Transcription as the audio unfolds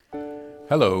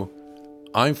Hello,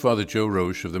 I'm Father Joe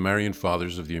Roche of the Marian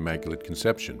Fathers of the Immaculate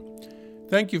Conception.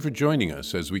 Thank you for joining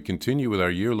us as we continue with our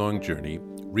year-long journey,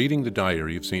 reading the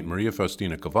diary of St. Maria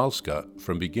Faustina Kowalska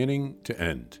from beginning to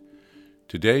end.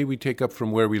 Today we take up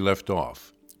from where we left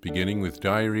off, beginning with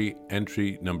diary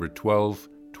entry number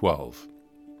 1212.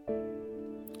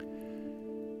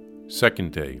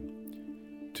 Second day.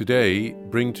 Today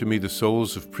bring to me the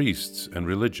souls of priests and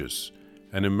religious,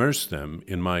 and immerse them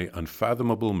in my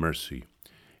unfathomable mercy.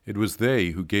 It was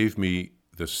they who gave me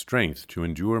the strength to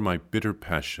endure my bitter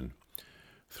passion.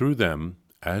 Through them,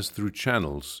 as through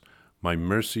channels, my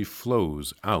mercy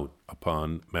flows out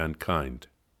upon mankind.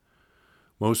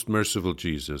 Most merciful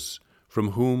Jesus,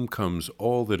 from whom comes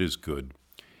all that is good,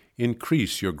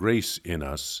 increase your grace in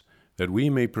us, that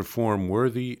we may perform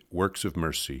worthy works of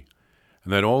mercy,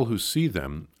 and that all who see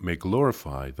them may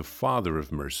glorify the Father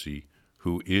of mercy,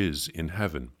 who is in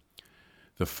heaven.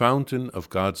 The fountain of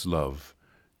God's love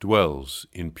dwells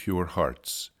in pure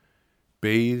hearts,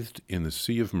 bathed in the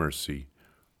sea of mercy,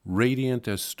 radiant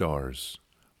as stars,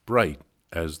 bright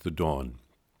as the dawn.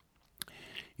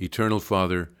 Eternal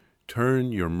Father,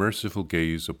 turn your merciful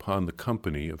gaze upon the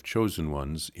company of chosen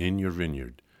ones in your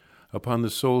vineyard, upon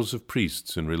the souls of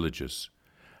priests and religious,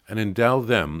 and endow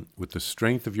them with the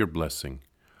strength of your blessing.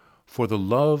 For the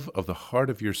love of the heart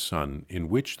of your Son, in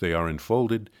which they are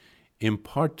enfolded,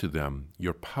 impart to them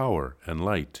your power and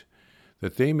light,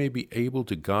 that they may be able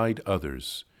to guide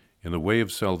others in the way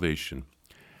of salvation,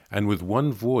 and with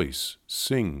one voice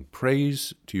sing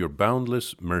praise to your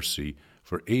boundless mercy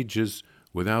for ages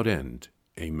without end.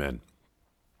 Amen.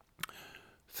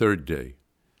 Third day.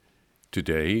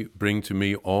 Today bring to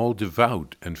me all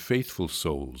devout and faithful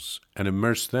souls, and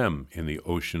immerse them in the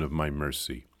ocean of my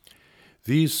mercy.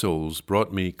 These souls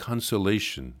brought me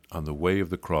consolation on the way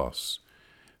of the cross.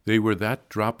 They were that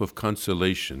drop of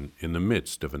consolation in the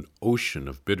midst of an ocean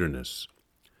of bitterness.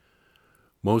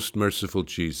 Most merciful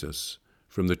Jesus,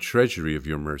 from the treasury of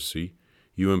your mercy,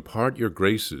 you impart your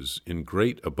graces in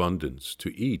great abundance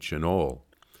to each and all.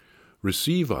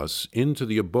 Receive us into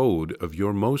the abode of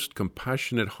your most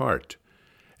compassionate heart,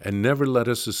 and never let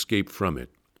us escape from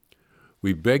it.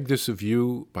 We beg this of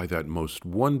you by that most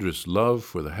wondrous love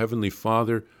for the Heavenly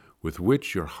Father with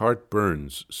which your heart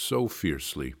burns so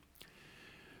fiercely.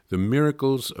 The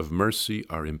miracles of mercy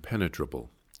are impenetrable.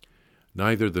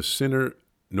 Neither the sinner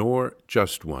nor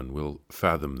just one will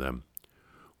fathom them.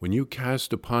 When you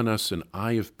cast upon us an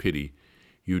eye of pity,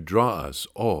 you draw us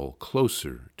all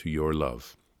closer to your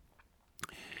love.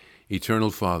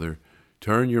 Eternal Father,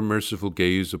 turn your merciful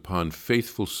gaze upon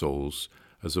faithful souls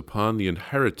as upon the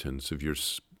inheritance of your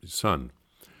Son.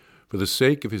 For the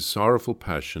sake of his sorrowful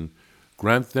passion,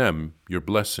 grant them your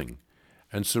blessing,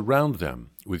 and surround them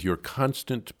with your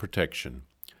constant protection.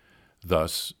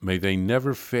 Thus may they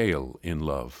never fail in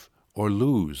love, or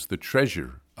lose the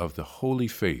treasure of the holy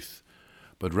faith,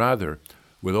 but rather,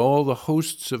 with all the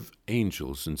hosts of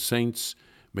angels and saints,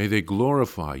 may they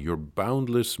glorify your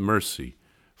boundless mercy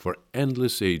for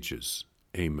endless ages.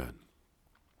 Amen.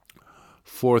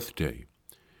 Fourth day.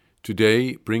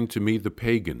 Today bring to me the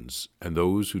pagans and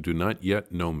those who do not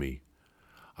yet know me.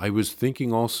 I was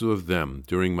thinking also of them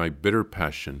during my bitter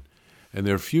passion, and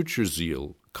their future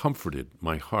zeal comforted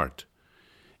my heart.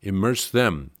 Immerse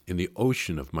them in the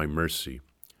ocean of my mercy.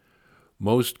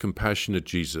 Most compassionate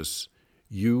Jesus,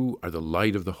 you are the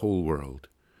light of the whole world.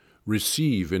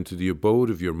 Receive into the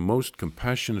abode of your most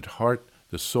compassionate heart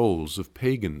the souls of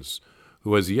pagans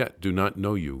who as yet do not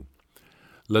know you.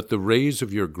 Let the rays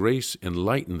of your grace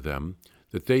enlighten them,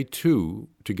 that they too,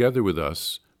 together with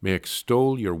us, may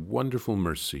extol your wonderful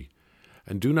mercy,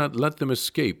 and do not let them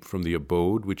escape from the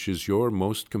abode which is your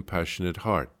most compassionate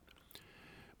heart.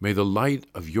 May the light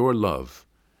of your love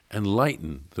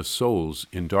enlighten the souls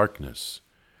in darkness.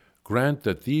 Grant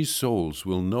that these souls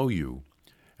will know you,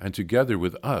 and together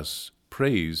with us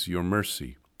praise your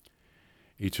mercy.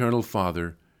 Eternal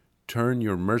Father, turn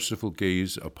your merciful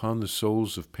gaze upon the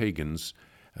souls of pagans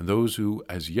and those who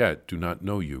as yet do not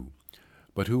know you,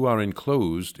 but who are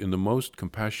enclosed in the most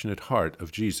compassionate heart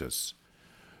of Jesus.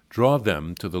 Draw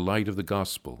them to the light of the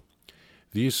gospel.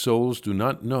 These souls do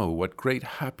not know what great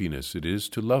happiness it is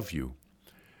to love you.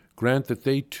 Grant that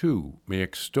they too may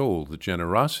extol the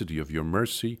generosity of your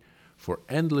mercy for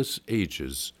endless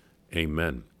ages.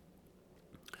 Amen.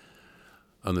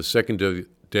 On the second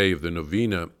day of the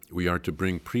novena, we are to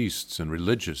bring priests and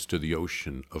religious to the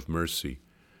ocean of mercy.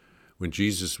 When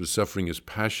Jesus was suffering his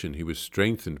passion, he was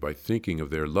strengthened by thinking of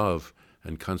their love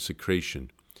and consecration.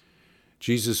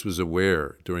 Jesus was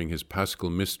aware during his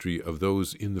paschal mystery of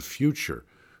those in the future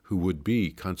who would be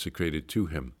consecrated to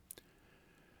him.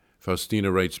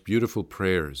 Faustina writes beautiful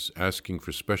prayers asking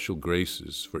for special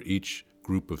graces for each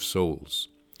group of souls.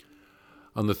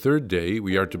 On the third day,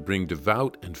 we are to bring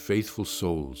devout and faithful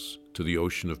souls to the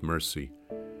ocean of mercy.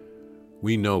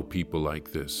 We know people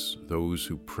like this, those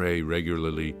who pray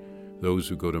regularly, those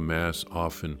who go to Mass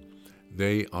often.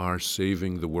 They are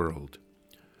saving the world.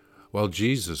 While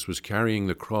Jesus was carrying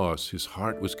the cross, his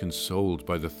heart was consoled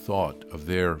by the thought of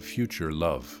their future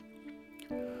love.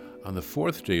 On the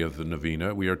fourth day of the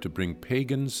novena, we are to bring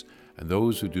pagans and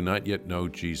those who do not yet know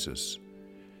Jesus.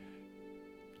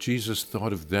 Jesus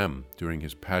thought of them during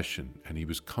his passion, and he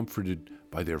was comforted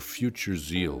by their future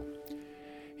zeal.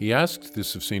 He asked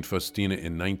this of St. Faustina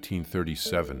in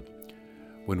 1937.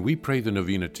 When we pray the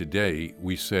novena today,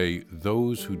 we say,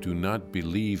 "Those who do not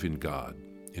believe in God,"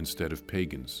 instead of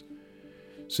pagans.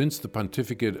 Since the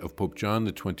pontificate of Pope John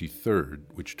XXIII,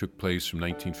 which took place from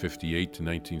 1958 to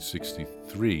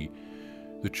 1963,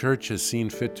 the Church has seen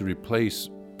fit to replace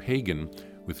pagan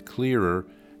with clearer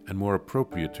and more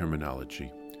appropriate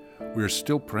terminology. We are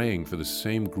still praying for the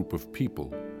same group of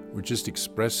people. We're just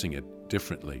expressing it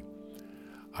differently.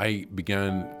 I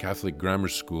began Catholic grammar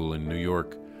school in New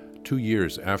York 2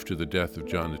 years after the death of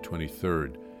John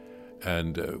XXIII,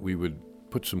 and we would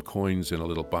put some coins in a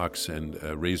little box and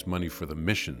raise money for the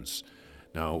missions.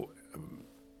 Now,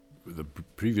 the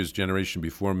previous generation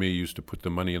before me used to put the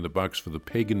money in the box for the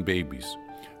pagan babies,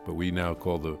 but we now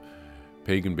call the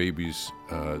pagan babies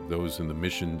those in the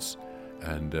missions,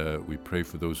 and we pray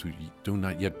for those who do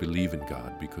not yet believe in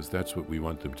God, because that's what we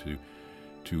want them to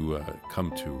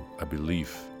come to, a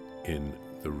belief in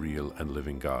the real and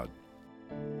living God.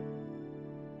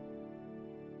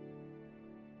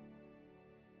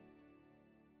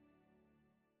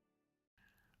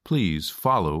 Please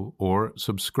follow or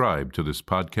subscribe to this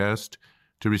podcast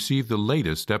to receive the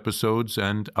latest episodes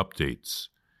and updates.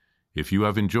 If you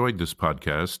have enjoyed this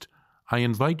podcast, I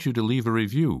invite you to leave a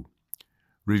review.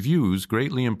 Reviews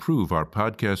greatly improve our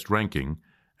podcast ranking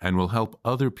and will help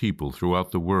other people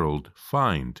throughout the world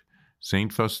find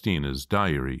St. Faustina's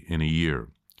Diary in a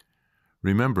Year.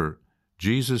 Remember,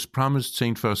 Jesus promised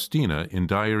St. Faustina in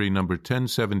Diary number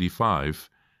 1075,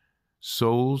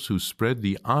 "Souls who spread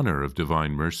the honor of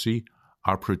divine mercy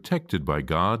are protected by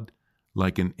God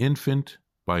like an infant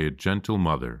by a gentle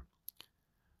mother."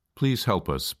 Please help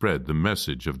us spread the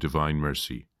message of divine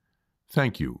mercy.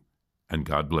 Thank you, and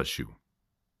God bless you.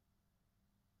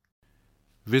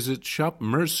 Visit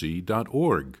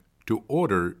shopmercy.org to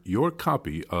order your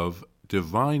copy of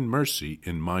Divine Mercy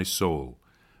in My Soul,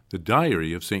 the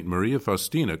Diary of St. Maria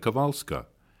Faustina Kowalska.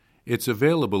 It's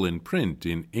available in print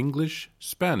in English,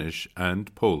 Spanish,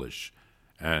 and Polish,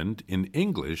 and in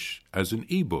English as an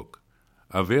e-book,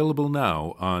 available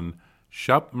now on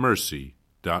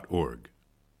shopmercy.org.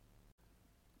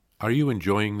 Are you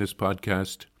enjoying this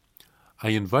podcast? I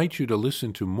invite you to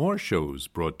listen to more shows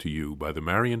brought to you by the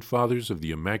Marian Fathers of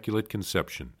the Immaculate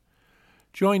Conception.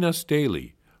 Join us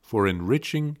daily for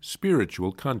enriching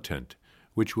spiritual content,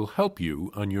 which will help you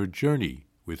on your journey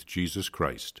with Jesus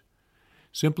Christ.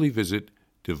 Simply visit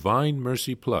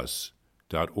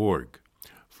DivineMercyPlus.org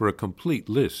for a complete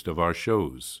list of our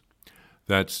shows.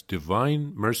 That's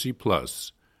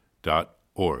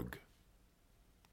DivineMercyPlus.org.